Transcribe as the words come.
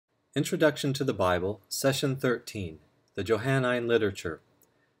Introduction to the Bible, Session 13, the Johannine Literature.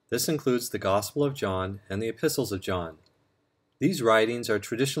 This includes the Gospel of John and the Epistles of John. These writings are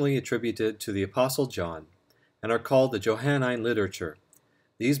traditionally attributed to the Apostle John and are called the Johannine Literature.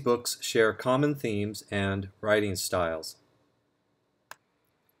 These books share common themes and writing styles.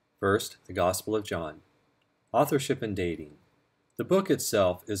 First, the Gospel of John. Authorship and dating. The book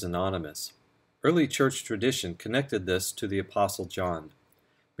itself is anonymous. Early church tradition connected this to the Apostle John.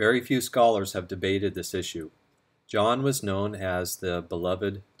 Very few scholars have debated this issue. John was known as the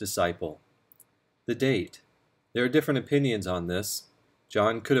beloved disciple. The date. There are different opinions on this.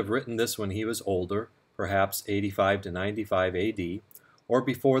 John could have written this when he was older, perhaps 85 to 95 AD, or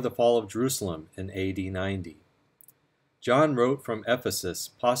before the fall of Jerusalem in AD 90. John wrote from Ephesus,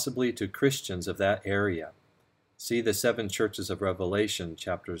 possibly to Christians of that area. See the 7 churches of Revelation,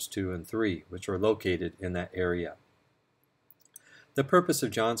 chapters 2 and 3, which are located in that area. The purpose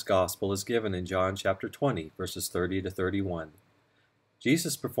of John's Gospel is given in John chapter 20, verses 30 to 31.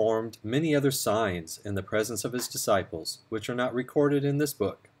 Jesus performed many other signs in the presence of his disciples, which are not recorded in this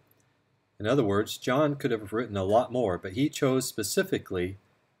book. In other words, John could have written a lot more, but he chose specifically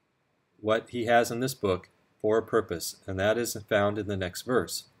what he has in this book for a purpose, and that is found in the next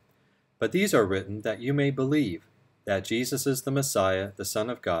verse. But these are written that you may believe that Jesus is the Messiah, the Son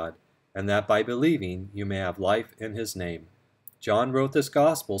of God, and that by believing you may have life in his name. John wrote this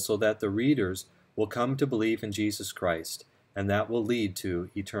gospel so that the readers will come to believe in Jesus Christ, and that will lead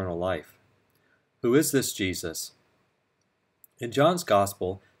to eternal life. Who is this Jesus? In John's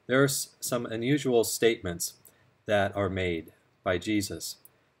gospel, there are some unusual statements that are made by Jesus.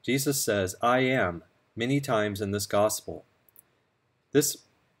 Jesus says, "I am," many times in this gospel. This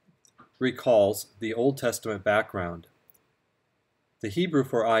recalls the Old Testament background. The Hebrew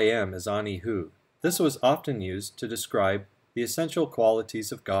for I am is ani hu. This was often used to describe the essential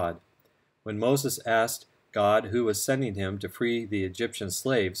qualities of God. When Moses asked God who was sending him to free the Egyptian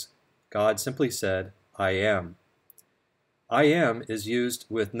slaves, God simply said, "I am." I am is used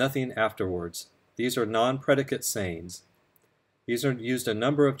with nothing afterwards. These are non-predicate sayings. These are used a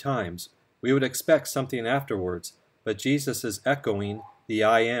number of times. We would expect something afterwards, but Jesus is echoing the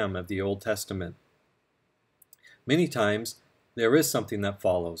I am of the Old Testament. Many times there is something that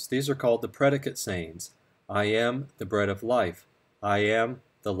follows. These are called the predicate sayings. I am the bread of life. I am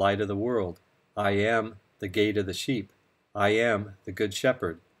the light of the world. I am the gate of the sheep. I am the good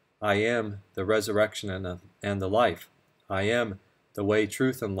shepherd. I am the resurrection and the life. I am the way,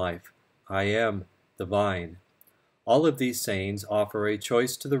 truth, and life. I am the vine. All of these sayings offer a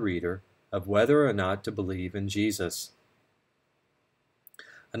choice to the reader of whether or not to believe in Jesus.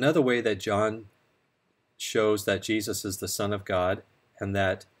 Another way that John shows that Jesus is the Son of God and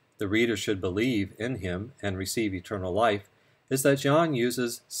that the reader should believe in him and receive eternal life is that John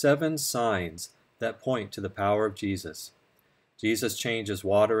uses 7 signs that point to the power of Jesus. Jesus changes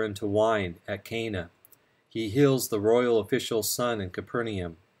water into wine at Cana. He heals the royal official's son in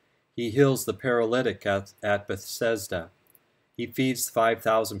Capernaum. He heals the paralytic at Bethesda. He feeds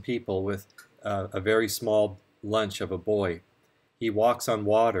 5,000 people with a very small lunch of a boy. He walks on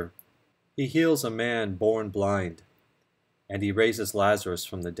water. He heals a man born blind. And he raises Lazarus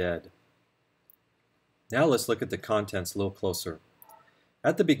from the dead. Now let's look at the contents a little closer.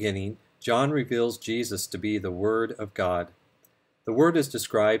 At the beginning, John reveals Jesus to be the Word of God. The Word is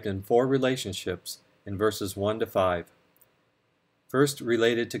described in 4 relationships in verses 1 to 5. First,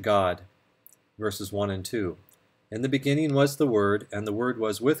 related to God, verses 1 and 2. In the beginning was the Word, and the Word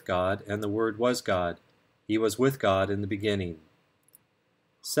was with God, and the Word was God. He was with God in the beginning.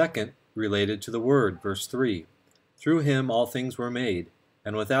 Second, related to the Word, verse 3. Through him all things were made,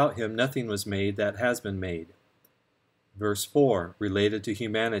 and without him nothing was made that has been made. Verse 4, related to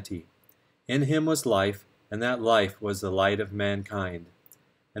humanity. In him was life, and that life was the light of mankind.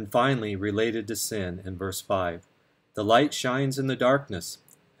 And finally, related to sin in verse 5. The light shines in the darkness,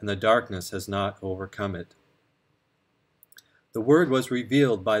 and the darkness has not overcome it. The Word was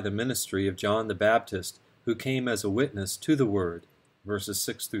revealed by the ministry of John the Baptist, who came as a witness to the Word, verses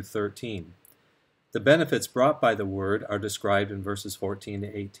 6 through 13. The benefits brought by the Word are described in verses 14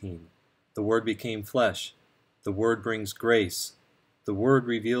 to 18. The Word became flesh. The Word brings grace. The Word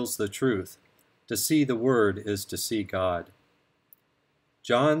reveals the truth. To see the Word is to see God.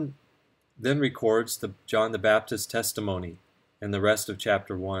 John then records John the Baptist's testimony in the rest of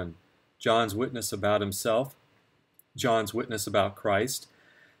chapter 1. John's witness about himself, John's witness about Christ,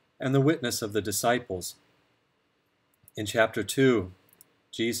 and the witness of the disciples. In chapter 2,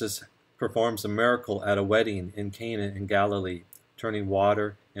 Jesus performs a miracle at a wedding in Cana in Galilee, turning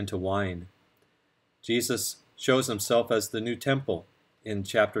water into wine. Jesus shows himself as the new temple. in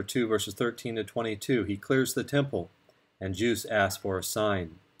chapter 2, verses 13 to 22. He clears the temple, and Jews ask for a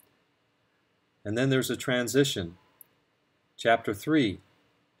sign. And then there's a transition. Chapter 3,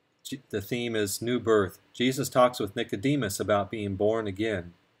 the theme is new birth. Jesus talks with Nicodemus about being born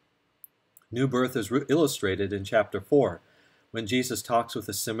again. New birth is illustrated in chapter 4, when Jesus talks with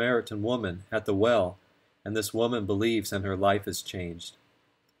a Samaritan woman at the well, and this woman believes and her life is changed.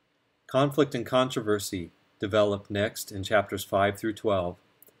 Conflict and controversy develop next in chapters 5 through 12.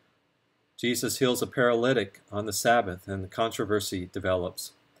 Jesus heals a paralytic on the Sabbath, and the controversy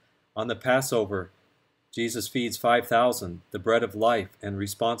develops. On the Passover, Jesus feeds 5,000, the bread of life, and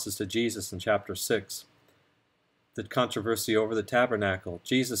responses to Jesus in chapter 6. The controversy over the tabernacle,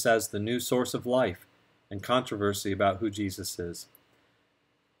 Jesus as the new source of life, and controversy about who Jesus is.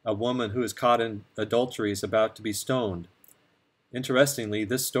 A woman who is caught in adultery is about to be stoned. Interestingly,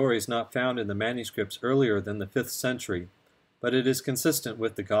 this story is not found in the manuscripts earlier than the 5th century, but it is consistent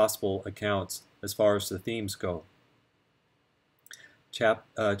with the gospel accounts as far as the themes go.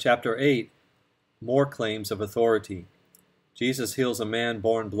 Chapter 8, more claims of authority. Jesus heals a man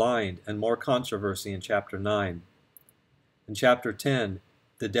born blind, and more controversy in chapter 9. In chapter 10,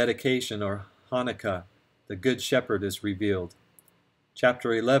 the dedication, or Hanukkah, the Good Shepherd, is revealed.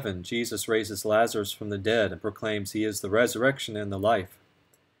 Chapter 11, Jesus raises Lazarus from the dead and proclaims he is the resurrection and the life.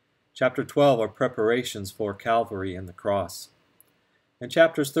 Chapter 12 are preparations for Calvary and the cross. In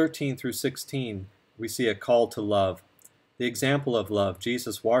chapters 13 through 16, we see a call to love. The example of love,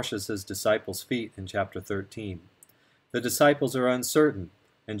 Jesus washes his disciples' feet in chapter 13. The disciples are uncertain,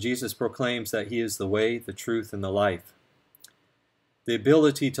 and Jesus proclaims that he is the way, the truth, and the life. The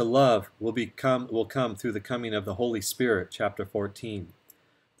ability to love will come through the coming of the Holy Spirit, chapter 14.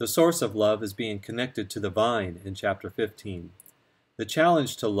 The source of love is being connected to the vine in chapter 15. The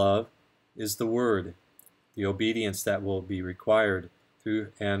challenge to love is the Word, the obedience that will be required through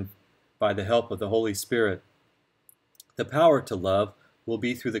and by the help of the Holy Spirit. The power to love will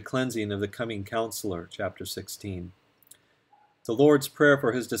be through the cleansing of the coming Counselor, chapter 16. The Lord's Prayer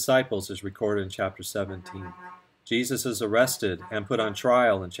for his disciples is recorded in chapter 17. Jesus is arrested and put on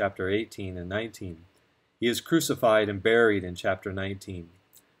trial in chapter 18 and 19. He is crucified and buried in chapter 19,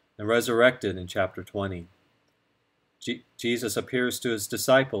 and resurrected in chapter 20. Jesus appears to his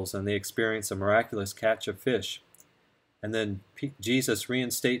disciples, and they experience a miraculous catch of fish. And then Jesus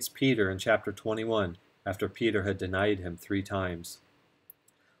reinstates Peter in chapter 21, after Peter had denied him 3 times.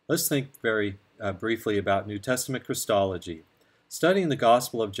 Let's think very briefly about New Testament Christology. Studying the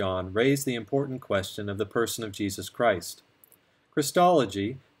Gospel of John raised the important question of the person of Jesus Christ.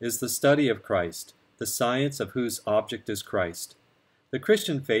 Christology is the study of Christ, the science of whose object is Christ. The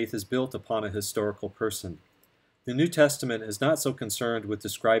Christian faith is built upon a historical person. The New Testament is not so concerned with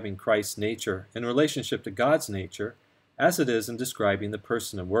describing Christ's nature in relationship to God's nature as it is in describing the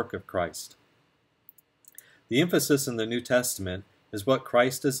person and work of Christ. The emphasis in the New Testament is what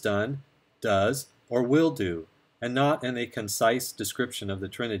Christ has done, does, or will do, and not in a concise description of the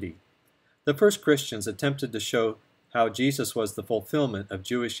Trinity. The first Christians attempted to show how Jesus was the fulfillment of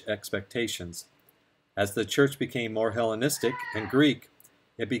Jewish expectations. As the church became more Hellenistic and Greek,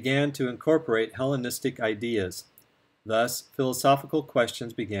 it began to incorporate Hellenistic ideas. Thus, philosophical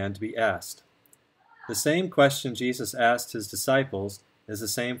questions began to be asked. The same question Jesus asked his disciples is the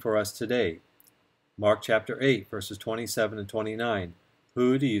same for us today. Mark chapter 8, verses 27 and 29.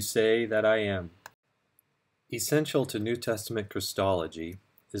 Who do you say that I am? Essential to New Testament Christology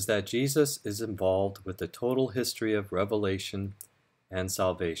is that Jesus is involved with the total history of revelation and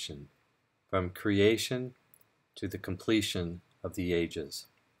salvation, from creation to the completion of the ages.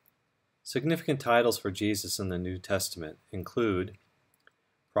 Significant titles for Jesus in the New Testament include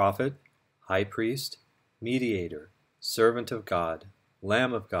prophet, high priest, mediator, servant of God,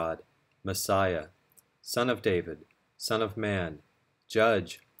 Lamb of God, Messiah, Son of David, Son of Man,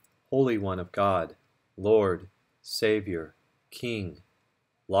 Judge, Holy One of God, Lord, Savior, King,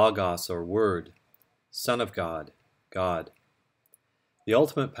 Logos or Word, Son of God, God. The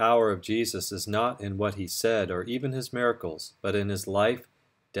ultimate power of Jesus is not in what he said or even his miracles, but in his life,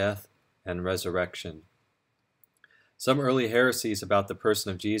 death, and resurrection. Some early heresies about the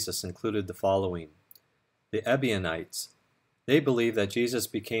person of Jesus included the following. The Ebionites. They believed that Jesus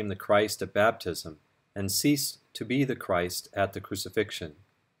became the Christ at baptism and ceased to be the Christ at the crucifixion.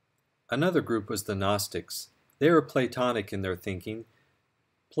 Another group was the Gnostics. They were Platonic in their thinking.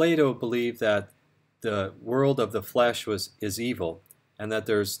 Plato believed that the world of the flesh is evil, and that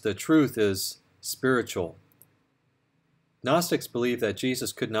the truth is spiritual. Gnostics believed that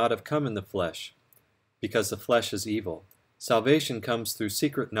Jesus could not have come in the flesh, because the flesh is evil. Salvation comes through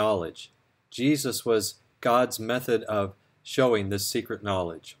secret knowledge. Jesus was God's method of showing this secret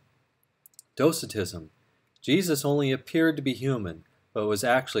knowledge. Docetism. Jesus only appeared to be human, but was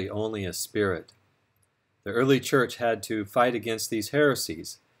actually only a spirit. The early church had to fight against these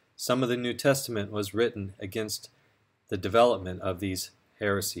heresies. Some of the New Testament was written against the development of these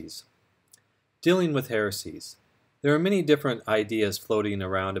heresies. Dealing with heresies. There are many different ideas floating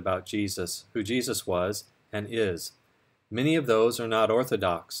around about Jesus, who Jesus was and is. Many of those are not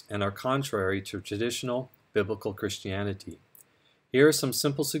orthodox and are contrary to traditional biblical Christianity. Here are some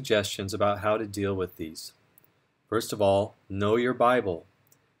simple suggestions about how to deal with these. First of all, know your Bible.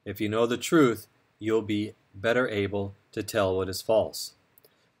 If you know the truth, you'll be better able to tell what is false.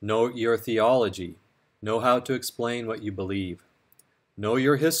 Know your theology. Know how to explain what you believe. Know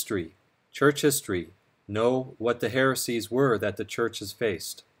your history, church history. Know what the heresies were that the church has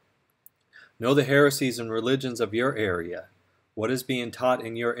faced. Know the heresies and religions of your area. What is being taught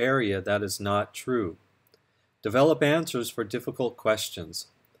in your area that is not true? Develop answers for difficult questions.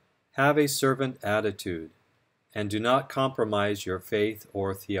 Have a servant attitude, and do not compromise your faith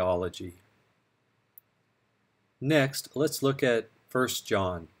or theology. Next, let's look at 1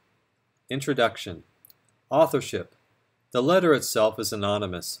 John. Introduction. Authorship. The letter itself is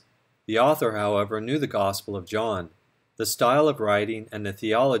anonymous. The author, however, knew the Gospel of John. The style of writing and the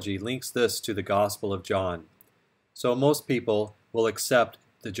theology links this to the Gospel of John. So most people will accept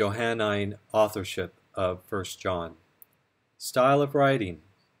the Johannine authorship of 1 John. Style of writing.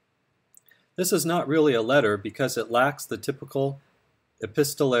 This is not really a letter because it lacks the typical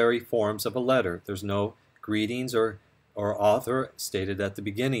epistolary forms of a letter. There's no greetings or author stated at the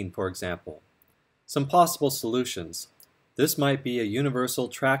beginning, for example. Some possible solutions. This might be a universal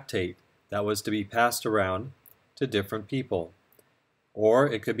tractate that was to be passed around to different people. Or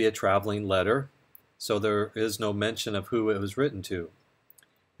it could be a traveling letter, so there is no mention of who it was written to.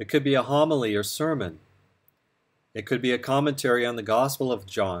 It could be a homily or sermon. It could be a commentary on the Gospel of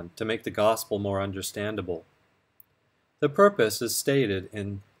John to make the Gospel more understandable. The purpose is stated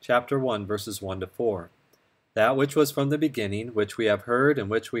in chapter 1, verses 1 to 4. That which was from the beginning, which we have heard and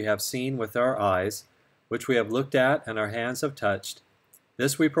which we have seen with our eyes, which we have looked at and our hands have touched,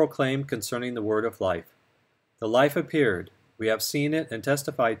 this we proclaim concerning the word of life. The life appeared, we have seen it and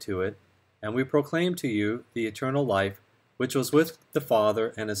testified to it, and we proclaim to you the eternal life, which was with the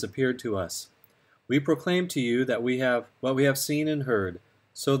Father and has appeared to us. We proclaim to you that we have what we have seen and heard,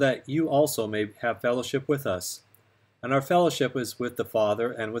 so that you also may have fellowship with us. And our fellowship is with the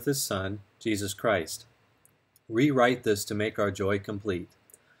Father and with His Son, Jesus Christ. Rewrite this to make our joy complete.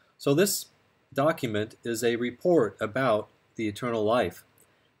 So this document is a report about the eternal life.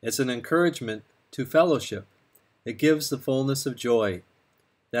 It's an encouragement to fellowship. It gives the fullness of joy,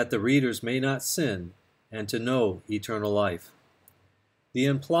 that the readers may not sin, and to know eternal life. The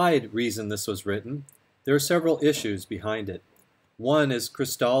implied reason this was written, there are several issues behind it. One is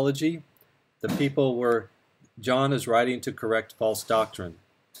Christology. John is writing to correct false doctrine.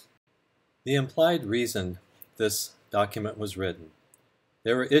 The implied reason this document was written.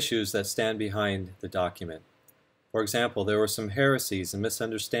 There were issues that stand behind the document. For example, there were some heresies and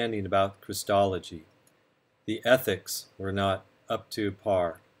misunderstanding about Christology. The ethics were not up to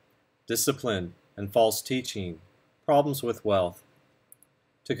par. Discipline and false teaching, problems with wealth.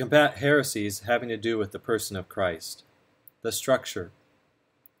 To combat heresies having to do with the person of Christ. The structure.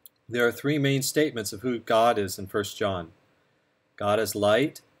 There are three main statements of who God is in 1 John. God is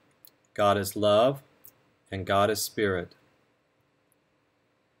light, God is love, and God is spirit.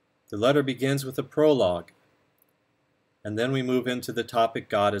 The letter begins with a prologue, and then we move into the topic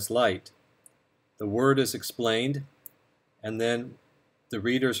God is light. The word is explained, and then the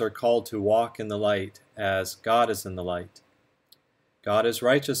readers are called to walk in the light as God is in the light. God is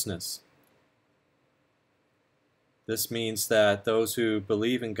righteousness. This means that those who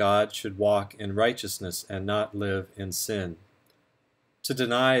believe in God should walk in righteousness and not live in sin. To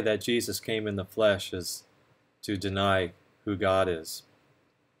deny that Jesus came in the flesh is to deny who God is.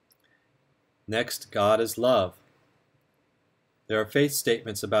 Next, God is love. There are faith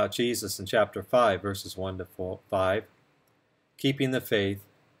statements about Jesus in chapter 5, verses 1 to 5, keeping the faith,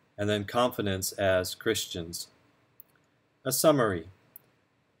 and then confidence as Christians. A summary.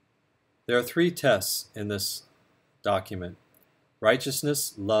 There are three tests in this document: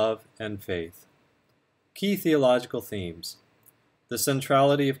 righteousness, love, and faith. Key theological themes. The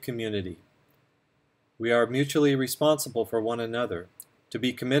centrality of community. We are mutually responsible for one another. To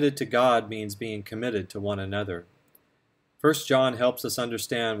be committed to God means being committed to one another. 1 John helps us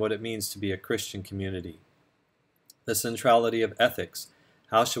understand what it means to be a Christian community. The centrality of ethics.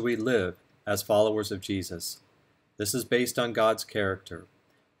 How should we live as followers of Jesus? This is based on God's character.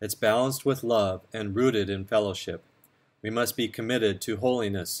 It's balanced with love and rooted in fellowship. We must be committed to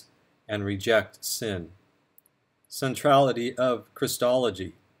holiness and reject sin. Centrality of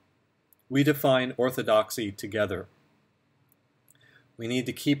Christology. We define orthodoxy together. We need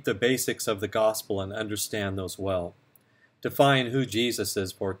to keep the basics of the gospel and understand those well. Define who Jesus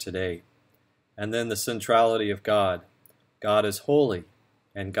is for today. And then the centrality of God. God is holy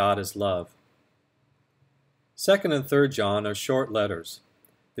and God is love. 2nd and 3rd John are short letters.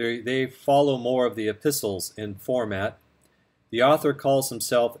 They follow more of the epistles in format. The author calls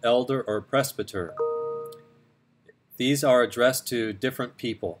himself elder or presbyter. These are addressed to different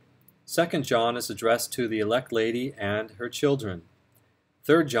people. 2nd John is addressed to the elect lady and her children.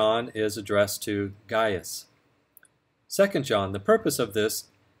 3rd John is addressed to Gaius. 2nd John, the purpose of this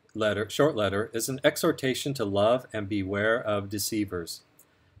short letter, is an exhortation to love and beware of deceivers.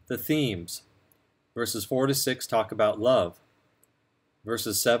 The themes, verses 4 to 6 talk about love.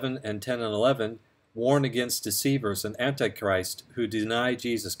 Verses 7 and 10 and 11 warn against deceivers and antichrist who deny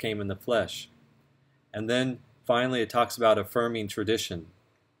Jesus came in the flesh. And then finally it talks about affirming tradition.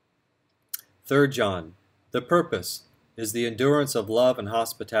 3rd John, the purpose is the endurance of love and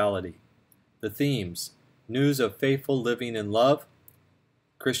hospitality. The themes, news of faithful living in love,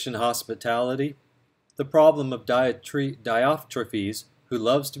 Christian hospitality, the problem of Diotrephes, who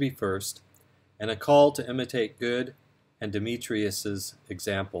loves to be first, and a call to imitate good, and Demetrius's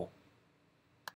example.